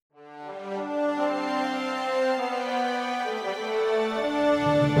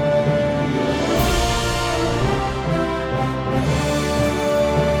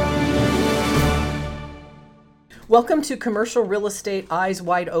Welcome to Commercial Real Estate Eyes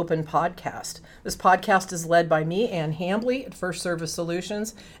Wide Open podcast. This podcast is led by me, Ann Hambley at First Service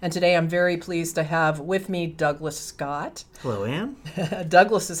Solutions, and today I'm very pleased to have with me Douglas Scott. Hello, Ann.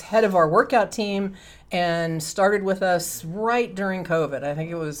 Douglas is head of our workout team and started with us right during COVID. I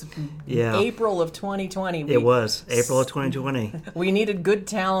think it was April of 2020. It was April of 2020. We needed good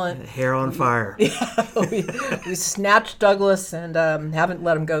talent. Hair on fire. We snatched Douglas and haven't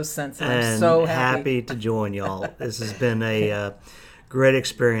let him go since. And I'm so happy to join y'all. This has been a great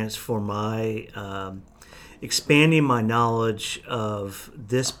experience for my expanding my knowledge of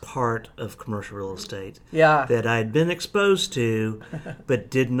this part of commercial real estate that I had been exposed to,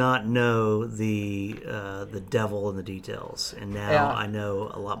 but did not know the devil in the details. And now I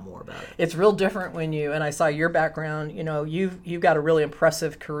know a lot more about it. It's real different when and I saw your background. You know, you've got a really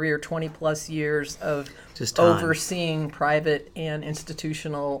impressive career, 20 plus years of overseeing private and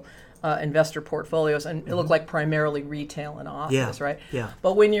institutional investor portfolios, and it looked like primarily retail and office, right? Yeah.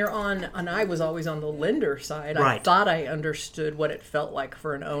 But when you're on, and I was always on the lender side, I thought I understood what it felt like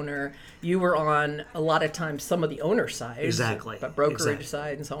for an owner. You were on a lot of times some of the owner side, but brokerage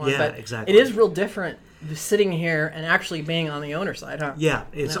side and so on. Yeah, but exactly. It is real different sitting here and actually being on the owner side, huh? Yeah,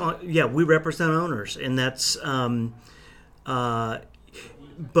 we represent owners, and that's, but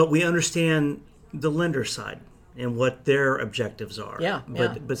we understand the lender side and what their objectives are.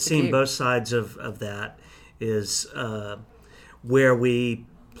 But seeing both sides of that is where we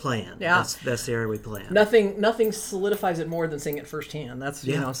plan. That's the area we plan. Nothing solidifies it more than seeing it firsthand. That's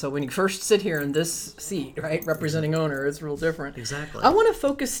so when you first sit here in this seat, right, representing owner, it's real different. Exactly. I want to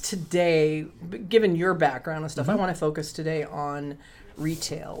focus today, given your background and stuff, I want to focus today on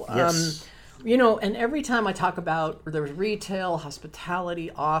retail. Yes. And every time I talk about there's retail,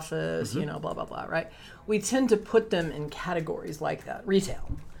 hospitality, office, blah, blah, blah, right? We tend to put them in categories like that, retail.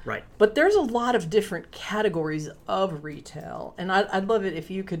 Right. But there's a lot of different categories of retail. And I'd love it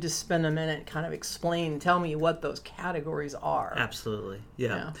if you could just spend a minute kind of tell me what those categories are. Absolutely.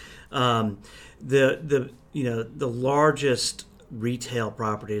 Yeah. The largest retail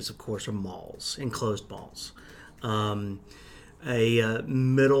properties, of course, are malls, enclosed malls. A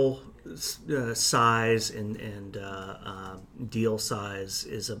middle size and deal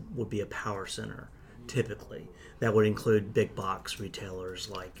size would be a power center. Typically, that would include big box retailers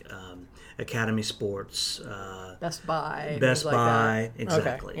like Academy Sports, Best Buy, like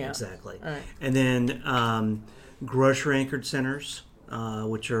exactly. Right. And then grocery anchored centers,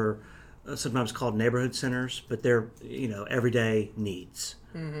 which are sometimes called neighborhood centers, but they're everyday needs.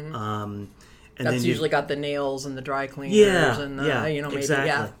 Mm-hmm. And that's then usually got the nails and the dry cleaners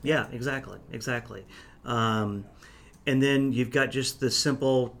Exactly. And then you've got just the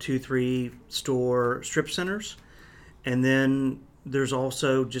simple 2-3 store strip centers, and then there's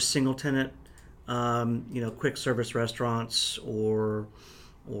also just single tenant, quick service restaurants or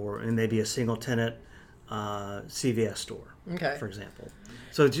maybe a single tenant CVS store, for example.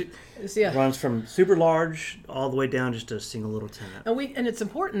 So it runs from super large all the way down just to a single little tenant. And it's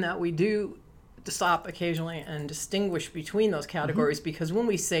important that we do to stop occasionally and distinguish between those categories, because when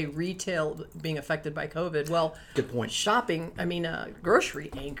we say retail being affected by COVID, good point. Shopping, grocery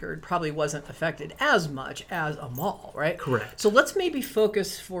anchored probably wasn't affected as much as a mall, right? Correct. So let's maybe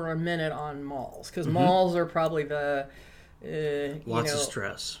focus for a minute on malls, because malls are probably the lots of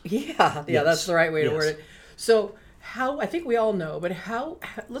stress. Yeah, that's the right way to word it. So I think we all know, but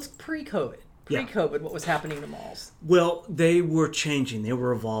let's pre-COVID. What was happening to malls? Well, they were changing. They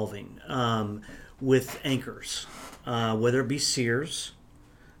were evolving with anchors, whether it be Sears,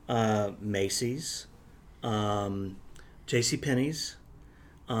 Macy's, JCPenney's.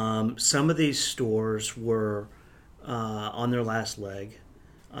 Some of these stores were on their last leg,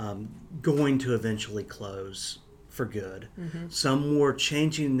 going to eventually close for good. Mm-hmm. Some were trying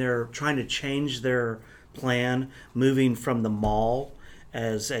to change their plan, moving from the mall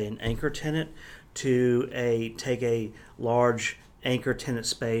as an anchor tenant to take a large anchor tenant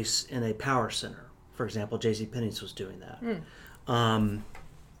space in a power center. For example, JCPenney's was doing that.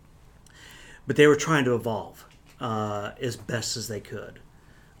 But they were trying to evolve as best as they could.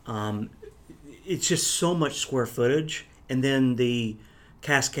 It's just so much square footage, and then the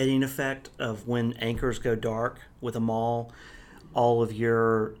cascading effect of when anchors go dark with a mall, all of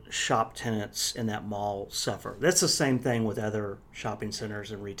your shop tenants in that mall suffer. That's the same thing with other shopping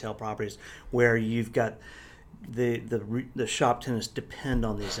centers and retail properties, where you've got the shop tenants depend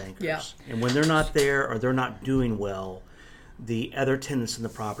on these anchors. And when they're not there or they're not doing well, the other tenants in the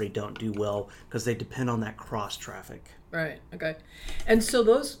property don't do well because they depend on that cross traffic. Right. Okay. And so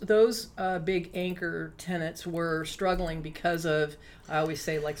those big anchor tenants were struggling because of, I always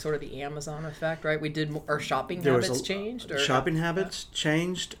say, like sort of the Amazon effect, right? We did our shopping habits changed. Shopping habits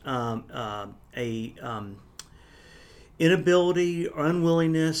changed. Inability, or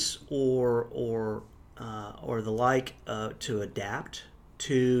unwillingness, or the like to adapt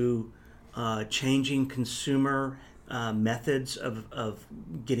to changing consumer methods of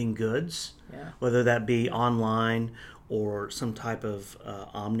getting goods, whether that be online or some type of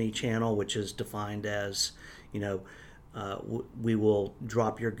omni-channel, which is defined as, we will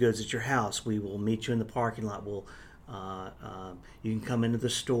drop your goods at your house. We will meet you in the parking lot. You can come into the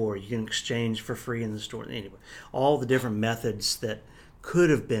store. You can exchange for free in the store. Anyway, all the different methods that could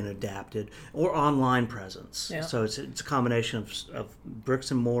have been adapted, or online presence. Yeah. So it's a combination of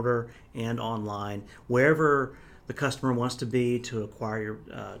bricks and mortar and online, wherever the customer wants to be to acquire,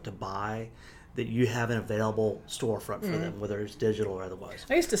 to buy, that you have an available storefront for them, whether it's digital or otherwise.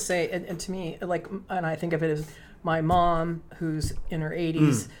 I used to say, and to me, and I think of it as my mom, who's in her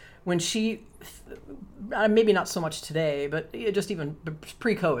 80s, when she, maybe not so much today, but just even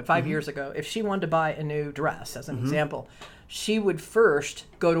pre-COVID, 5 years ago, if she wanted to buy a new dress, as an example, she would first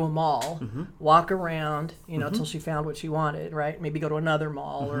go to a mall, walk around, until she found what she wanted, right? Maybe go to another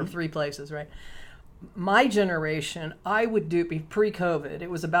mall or 3 places, right? My generation, I would do, pre-COVID, it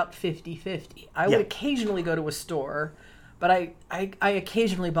was about 50-50. I would occasionally go to a store, but I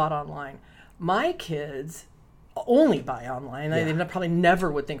occasionally bought online. My kids only buy online. They probably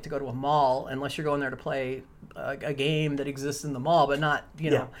never would think to go to a mall unless you're going there to play a game that exists in the mall, but not,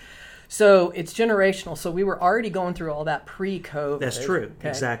 know. So it's generational. So we were already going through all that pre-COVID. That's true. Okay.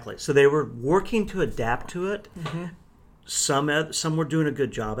 Exactly. So they were working to adapt to it. Some were doing a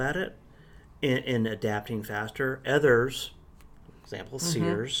good job at it in adapting faster. Others, for example,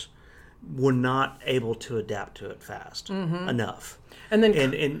 Sears, were not able to adapt to it fast enough. And then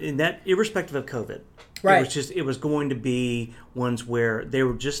and that, irrespective of COVID, right, it was going to be ones where they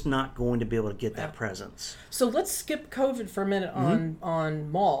were just not going to be able to get that presence. So let's skip COVID for a minute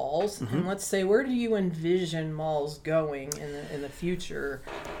on malls, and let's say, where do you envision malls going in the future?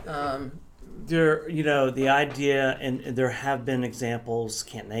 The idea, and there have been examples,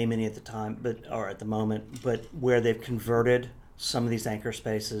 can't name any at the moment, but where they've converted some of these anchor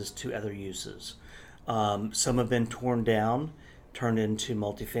spaces to other uses. Some have been torn down, turned into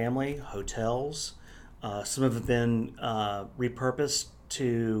multifamily, hotels. Some have been repurposed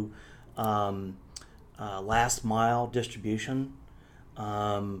to last mile distribution.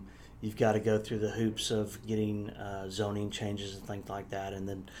 You've got to go through the hoops of getting zoning changes and things like that, and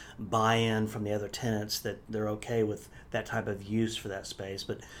then buy-in from the other tenants that they're okay with that type of use for that space.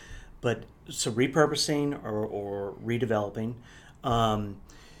 But so repurposing or redeveloping.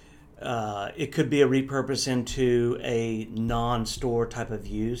 It could be a repurpose into a non-store type of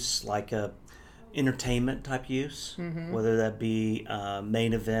use, like a entertainment type use, whether that be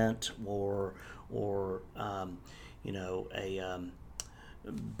Main Event or a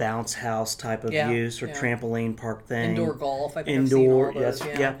bounce house type of use, or trampoline park thing. Indoor golf, I think I've seen all those.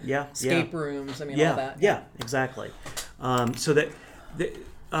 Escape rooms, all that. Yeah, exactly. So that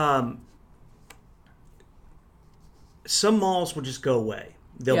some malls will just go away.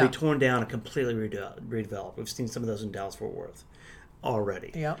 They'll be torn down and completely redeveloped. We've seen some of those in Dallas-Fort Worth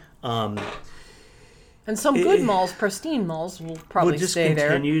already. Yeah. And some good malls, pristine malls, will probably stay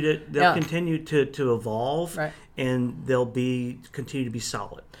there. They'll continue to evolve, right, and they'll continue to be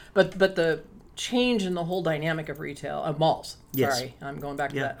solid. But the change in the whole dynamic of retail, of malls, sorry, I'm going back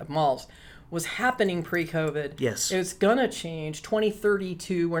to that, of malls, was happening pre-COVID. Yes. It's going to change.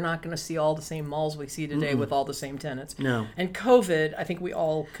 2032, we're not going to see all the same malls we see today with all the same tenants. No. And COVID, I think we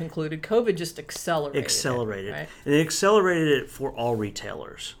all concluded, COVID just accelerated it, right? And it accelerated it for all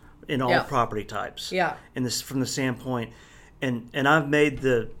retailers in all property types. Yeah. And this, from the standpoint, and I've made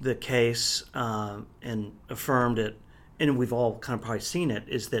the case and affirmed it, and we've all kind of probably seen it,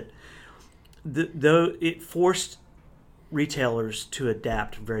 is that though it forced retailers to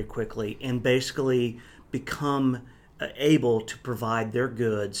adapt very quickly and basically become able to provide their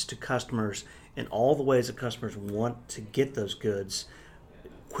goods to customers in all the ways that customers want to get those goods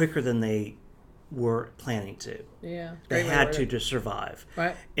quicker than they were planning to. Yeah. They had to survive.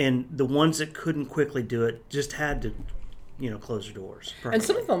 Right. And the ones that couldn't quickly do it just had to, close their doors. And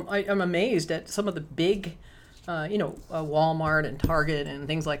some of them, I'm amazed at some of the big Walmart and Target and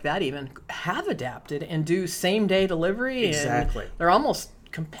things like that even have adapted and do same-day delivery. Exactly. And they're almost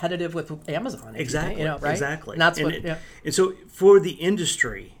competitive with Amazon. Exactly. Right? Exactly. And that's and so for the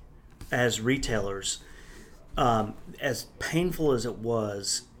industry, as retailers, as painful as it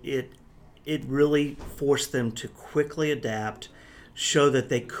was, it it really forced them to quickly adapt, show that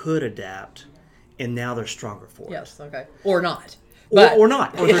they could adapt, and now they're stronger for it. Yes, okay. Or not. Or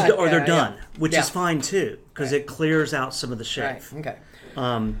not. Or they're done, which is fine too, because it clears out some of the chaff. Right, okay.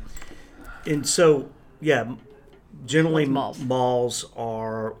 And so, generally malls? Malls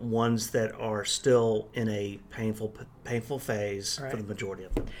are ones that are still in a painful phase for the majority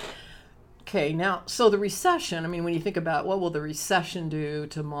of them. Okay, now, so the recession, I mean, when you think about what will the recession do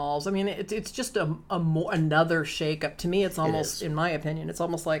to malls, I mean, it's just another shakeup. To me, it's almost, in my opinion, it's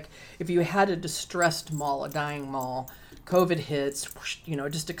almost like if you had a distressed mall, a dying mall, COVID hits,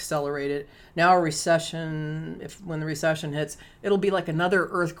 just accelerated. Now a recession, when the recession hits, it'll be like another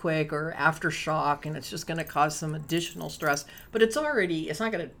earthquake or aftershock, and it's just going to cause some additional stress. But it's not going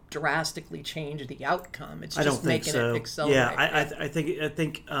to drastically change the outcome. It's just making it accelerate. Yeah, I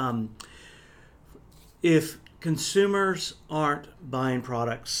think if consumers aren't buying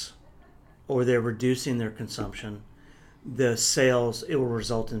products or they're reducing their consumption, it will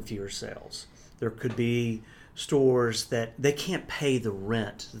result in fewer sales. There could be stores that they can't pay the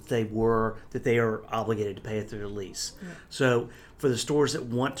rent that they are obligated to pay through the lease. Yeah. So for the stores that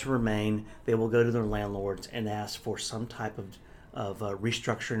want to remain, they will go to their landlords and ask for some type of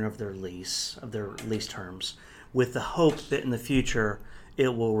restructuring of their lease terms, with the hope that in the future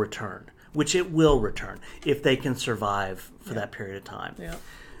it will return, which it will return if they can survive for that period of time. Yeah.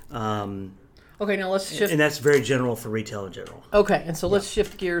 Okay, now let's shift. And that's very general for retail in general. Okay, and so let's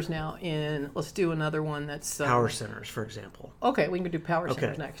shift gears now. Let's do another one that's power centers, for example. Okay, we can do power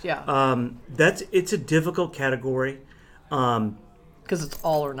centers next. Yeah. It's a difficult category. Because it's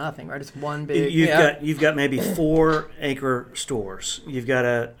all or nothing, right? It's one big. You've got maybe 4 anchor stores. You've got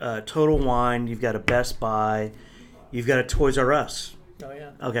a Total Wine. You've got a Best Buy. You've got a Toys R Us. Oh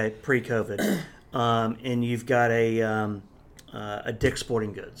yeah. Okay, pre-COVID, and you've got a Dick's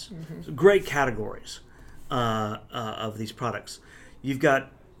Sporting Goods. Mm-hmm. So great categories of these products. You've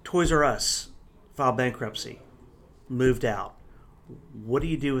got Toys R Us filed bankruptcy, moved out. What do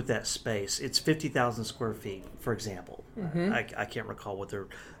you do with that space? It's 50,000 square feet, for example. Mm-hmm. I can't recall what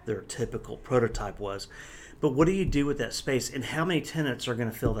their typical prototype was, but what do you do with that space, and how many tenants are going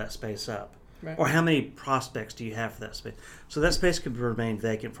to fill that space up? Right. Or how many prospects do you have for that space? So that space could remain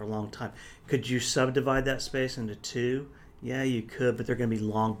vacant for a long time. Could you subdivide that space into 2? Yeah, you could, but they're going to be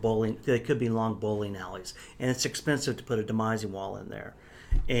they could be long bowling alleys, and it's expensive to put a demising wall in there,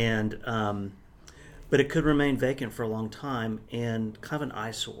 and but it could remain vacant for a long time and kind of an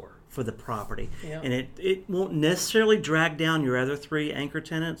eyesore for the property. Yeah. And it won't necessarily drag down your other 3 anchor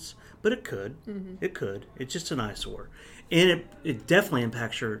tenants, but it could. Mm-hmm. It could. It's just an eyesore, and it definitely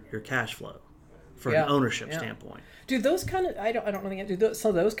impacts your cash flow from an ownership standpoint. Do those kind of I don't know the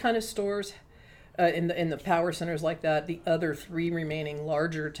answer. Those kind of stores. In the power centers like that, the other 3 remaining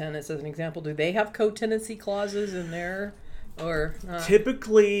larger tenants, as an example, do they have co-tenancy clauses in there, or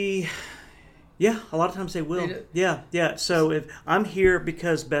typically? Yeah, a lot of times they will. Yeah. So if I'm here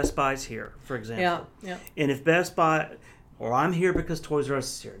because Best Buy's here, for example, and if Best Buy, or I'm here because Toys R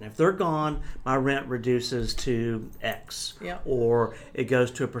Us is here, and if they're gone, my rent reduces to X, or it goes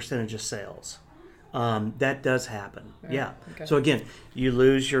to a percentage of sales. That does happen. Right. Yeah. Okay. So again, you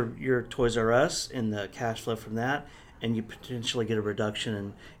lose your Toys R Us and the cash flow from that, and you potentially get a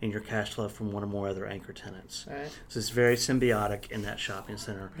reduction in your cash flow from one or more other anchor tenants. Right. So it's very symbiotic in that shopping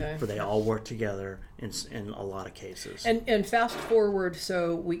center, where they all work together in a lot of cases. And fast forward,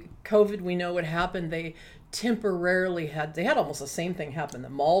 so COVID, we know what happened. They temporarily had almost the same thing happen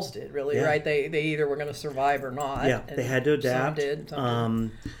that malls did, really, right? They either were going to survive or not. Yeah, they had to adapt.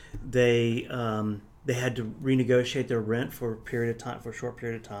 Some did. They had to renegotiate their rent for a short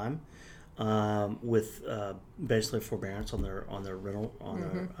period of time, with basically forbearance on their rental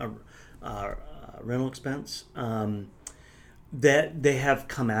rental expense. That they have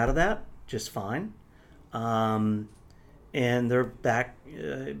come out of that just fine, and they're back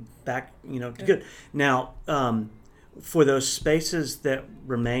good. Now, for those spaces that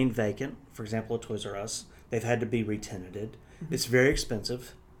remain vacant, for example, at Toys R Us, they've had to be re-tenanted. Mm-hmm. It's very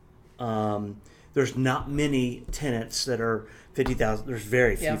expensive. There's not many tenants that are 50,000. There's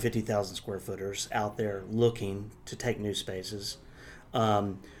very few 50,000 square footers out there looking to take new spaces.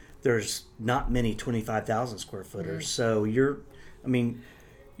 There's not many 25,000 square footers. Mm-hmm. So you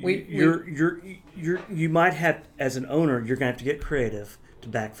might have, as an owner, you're going to have to get creative to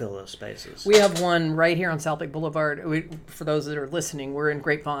backfill those spaces. We have one right here on Southlake Boulevard. For those that are listening, we're in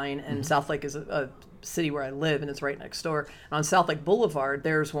Grapevine, and mm-hmm. Southlake is a city where I live, and it's right next door. And on Southlake Boulevard,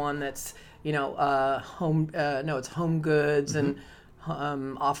 there's one that's it's Home Goods mm-hmm.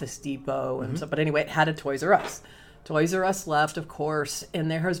 and Office Depot and mm-hmm. stuff. But anyway, it had a Toys R Us. Toys R Us left, of course, and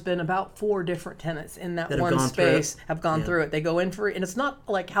there has been about 4 different tenants in that one gone space have gone through it. They go in for it, and it's not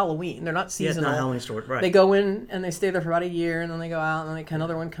like Halloween. They're not seasonal. Yeah, it's not Halloween store, right? They go in and they stay there for about a year, and then they go out, and then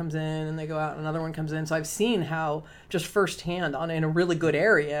another one comes in, and they go out, and another one comes in. So I've seen how just firsthand in a really good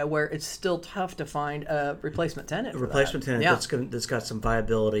area where it's still tough to find a replacement tenant. Tenant that's got some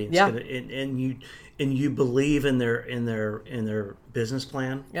viability. And you believe in their business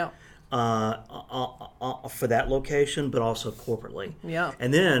plan. Yeah. For that location, but also corporately. Yeah.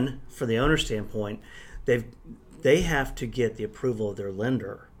 And then, for the owner standpoint, they have to get the approval of their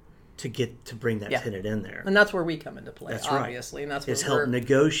lender to bring that tenant in there. And that's where we come into play. That's obviously, right. And that's where it's help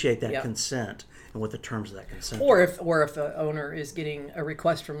negotiate that consent and what the terms of that consent. Or if the owner is getting a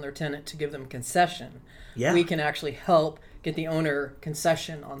request from their tenant to give them concession, we can actually help get the owner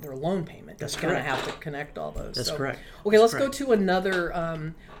concession on their loan payment. That's correct. Going to have to connect all those. That's correct. Okay, let's go to another.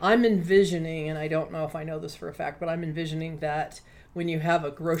 I'm envisioning, and I don't know if I know this for a fact, but I'm envisioning that when you have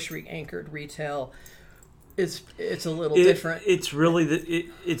a grocery anchored retail, it's a little different. It's really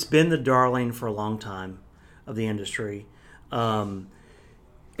it's been the darling for a long time of the industry.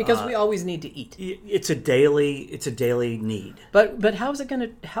 Because we always need to eat. It's a daily need. But how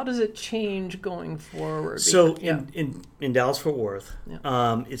does it change going forward? So in Dallas-Fort Worth,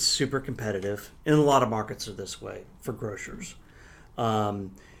 it's super competitive, and a lot of markets are this way for grocers.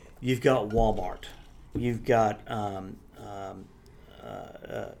 You've got Walmart, you've got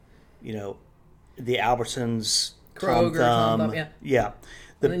the Albertsons, Kroger, Tom Thumb,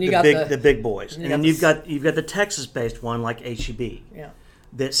 the big boys, and then you've got the Texas-based one like HEB. Yeah.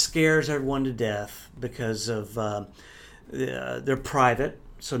 That scares everyone to death because of they're private,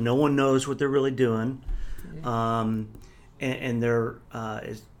 so no one knows what they're really doing, and they're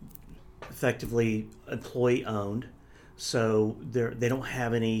effectively employee owned, so they don't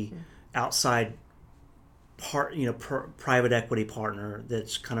have any outside private equity partner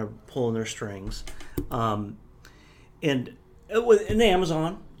that's kind of pulling their strings, and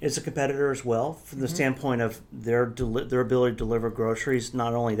Amazon is a competitor as well from the standpoint of their ability to deliver groceries.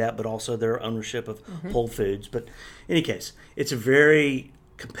 Not only that, but also their ownership of Whole Foods. But in any case, it's a very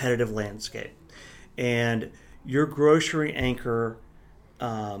competitive landscape. And your grocery anchor,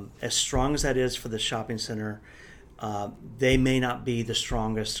 as strong as that is for the shopping center, they may not be the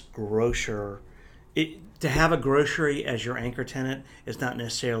strongest grocer. To have a grocery as your anchor tenant is not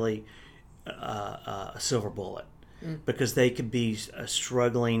necessarily a silver bullet. Because they could be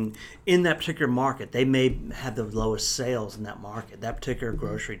struggling in that particular market. They may have the lowest sales in that market, that particular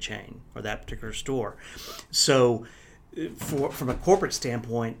grocery chain or that particular store. So from a corporate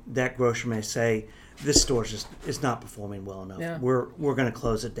standpoint, that grocer may say, this store is not performing well enough. Yeah. We're going to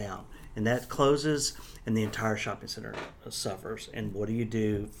close it down. And that closes, and the entire shopping center suffers. And what do you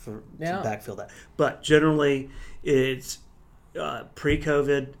do to backfill that? But generally, it's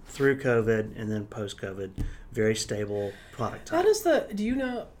pre-COVID, through COVID, and then post-COVID, very stable product type. How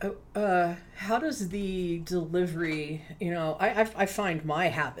does the delivery, I find my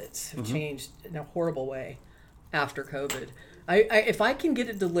habits have changed in a horrible way after COVID. If I can get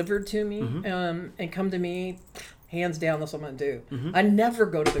it delivered to me and come to me, hands down, that's what I'm going to do. I never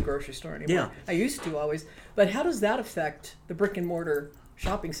go to the grocery store anymore. Yeah. I used to always. But how does that affect the brick and mortar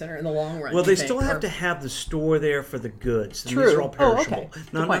shopping center in the long run? Well, they still have to have the store there for the goods. True. These are all perishable.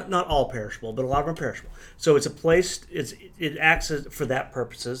 Not all perishable, but a lot of them are perishable. So it's a place. It acts for that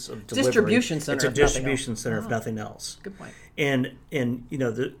purposes of delivery. Distribution center. It's a distribution center if nothing else. Good point. And when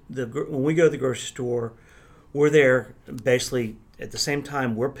we go to the grocery store, we're there basically at the same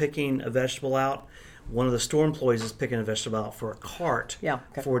time we're picking a vegetable out. One of the store employees is picking a vegetable out for a cart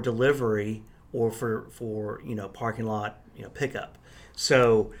for delivery or for parking lot pickup.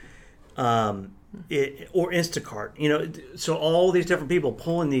 So, or Instacart, so all these different people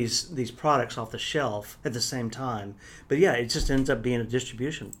pulling these products off the shelf at the same time. But yeah, it just ends up being a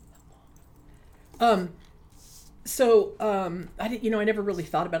distribution. I never really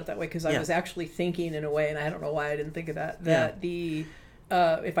thought about it that way because I was actually thinking in a way, and I don't know why I didn't think of that the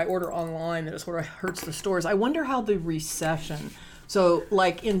if I order online, that it sort of hurts the stores. I wonder how the recession. So,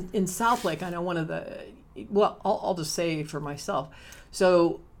 like in South Lake, I know one of the. Well, I'll just say for myself.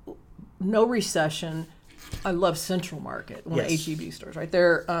 So, no recession. I love Central Market, one of HEB stores, right?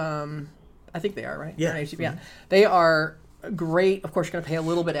 They're, I think they are, right? Yeah. HEB, yeah. They are great. Of course, you're going to pay a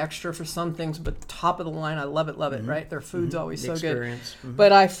little bit extra for some things, but top of the line, I love it, right? Their food's always so good.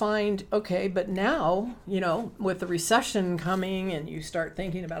 But I find, but now, with the recession coming and you start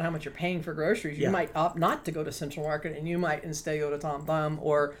thinking about how much you're paying for groceries, you might opt not to go to Central Market and you might instead go to Tom Thumb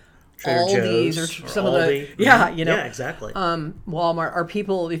or Aldi's Joe's, or some Aldi. of the Yeah, exactly. Walmart.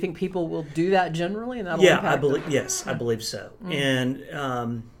 Do you think people will do that generally, and that'll Yeah, impact I believe. them? Yes, I believe so.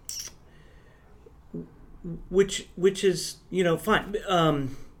 And which is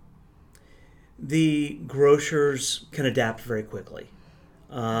fine. The grocers can adapt very quickly.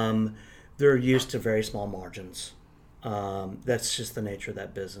 They're used to very small margins. That's just the nature of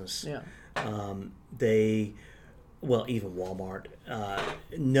that business. Yeah. Even Walmart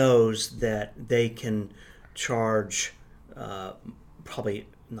knows that they can charge but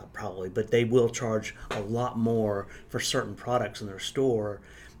they will charge a lot more for certain products in their store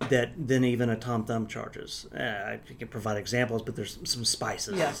than even a Tom Thumb charges. I can provide examples, but there's some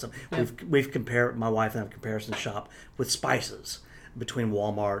spices. Yeah. We've compared. My wife and I have a comparison shop with spices between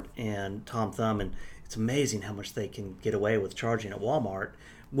Walmart and Tom Thumb, and it's amazing how much they can get away with charging at Walmart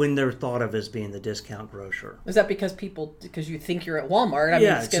when they're thought of as being the discount grocer. Is that because you think you're at Walmart? I mean,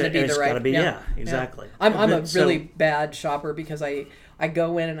 it's going to be the right. Exactly. I'm a really bad shopper because I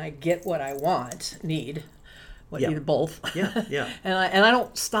go in and I get what I need. Either both. Yeah. and I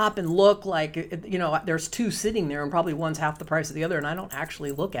don't stop and look there's two sitting there and probably one's half the price of the other, and I don't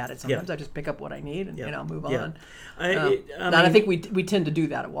actually look at it. Sometimes I just pick up what I need and move on. I think we tend to do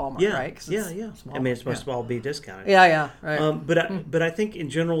that at Walmart, right? Yeah. Small. I mean, it's supposed to all be discounted. Yeah, right. But I think in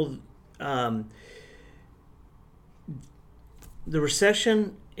general, the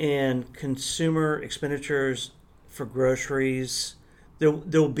recession and consumer expenditures for groceries, there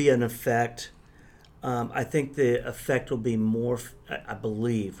will be an effect. I think the effect will be more. I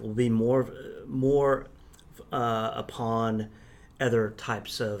believe will be more upon other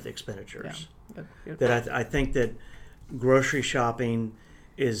types of expenditures. Yeah. Good. That I think that grocery shopping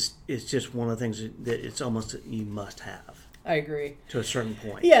is just one of the things that it's almost you must have. I agree to a certain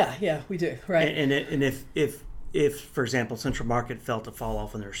point. Yeah, we do. Right. And if for example Central Market felt a fall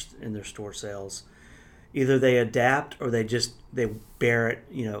off in their store sales, either they adapt or they bear it,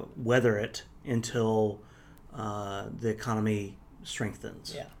 weather it until the economy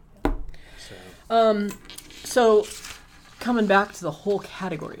strengthens. Yeah. So coming back to the whole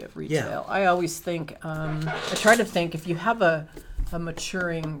category of retail, I always think I try to think if you have a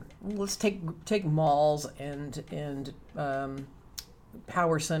maturing. Let's take malls and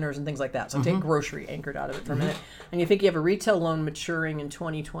power centers and things like that. So take grocery anchored out of it for a minute, and you think you have a retail loan maturing in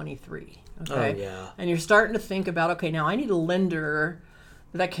 2023. Okay. Oh yeah. And you're starting to think about now I need a lender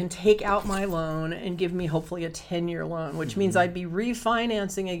that can take out my loan and give me hopefully a 10-year loan, which means I'd be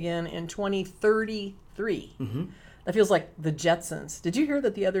refinancing again in 2033. That feels like the Jetsons. Did you hear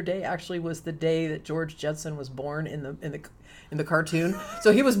that the other day actually was the day that George Jetson was born in the cartoon?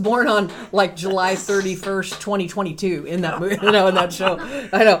 So he was born on July 31st, 2022 in that movie, in that show.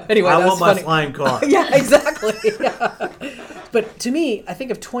 I know. Anyway, I want my flying car. Yeah, exactly. Yeah. But to me, I think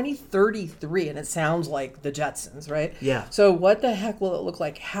of 2033, and it sounds like the Jetsons, right? Yeah. So what the heck will it look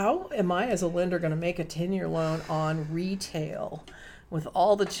like? How am I, as a lender, going to make a 10-year loan on retail with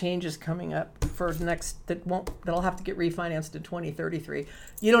all the changes coming up for that'll have to get refinanced in 2033?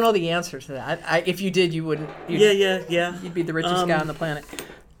 You don't know the answer to that. If you did, you wouldn't. Yeah. You'd be the richest guy on the planet.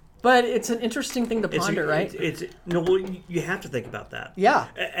 But it's an interesting thing to ponder, right? You have to think about that. Yeah.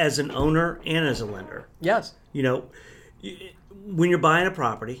 As an owner and as a lender. Yes. When you're buying a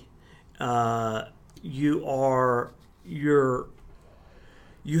property, you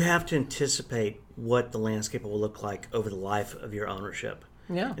have to anticipate what the landscape will look like over the life of your ownership.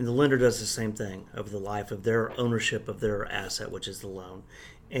 Yeah. And the lender does the same thing over the life of their ownership of their asset, which is the loan,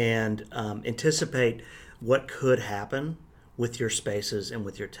 and anticipate what could happen with your spaces and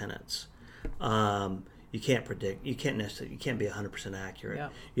with your tenants. You can't predict. You can't necessarily. You can't be 100% accurate. Yeah.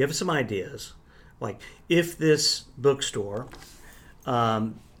 You have some ideas, like if this bookstore,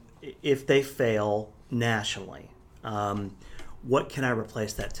 if they fail nationally, what can I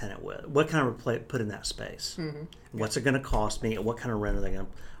replace that tenant with? What can I put in that space? What's it going to cost me? And what kind of rent are they going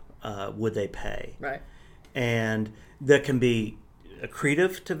to would they pay? Right. And that can be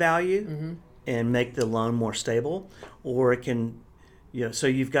accretive to value and make the loan more stable, or it can, so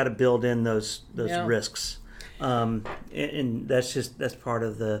you've got to build in those risks, and that's part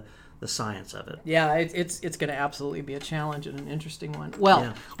of the science of it. Yeah, it's going to absolutely be a challenge and an interesting one.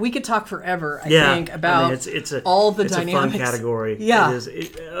 Well, we could talk forever. I think about all the dynamics. It's a fun category. Yeah,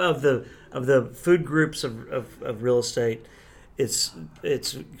 of the food groups of real estate. It's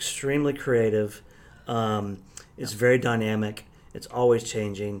extremely creative. It's very dynamic. It's always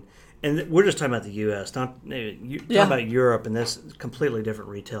changing. And we're just talking about the U.S., not talking about Europe, and that's a completely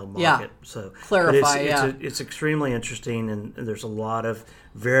different retail market. Yeah. So clarify. It's extremely interesting, and there's a lot of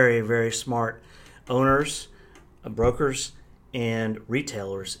very, very smart owners, brokers, and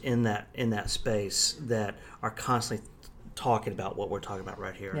retailers in that space that are constantly talking about what we're talking about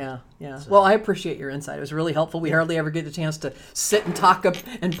right here. Yeah. So. Well, I appreciate your insight. It was really helpful. We hardly ever get the chance to sit and talk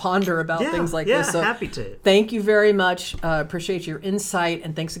and ponder about things like this. So happy to. Thank you very much. Appreciate your insight,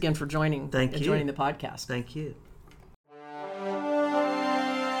 and thanks again for joining the podcast. Thank you.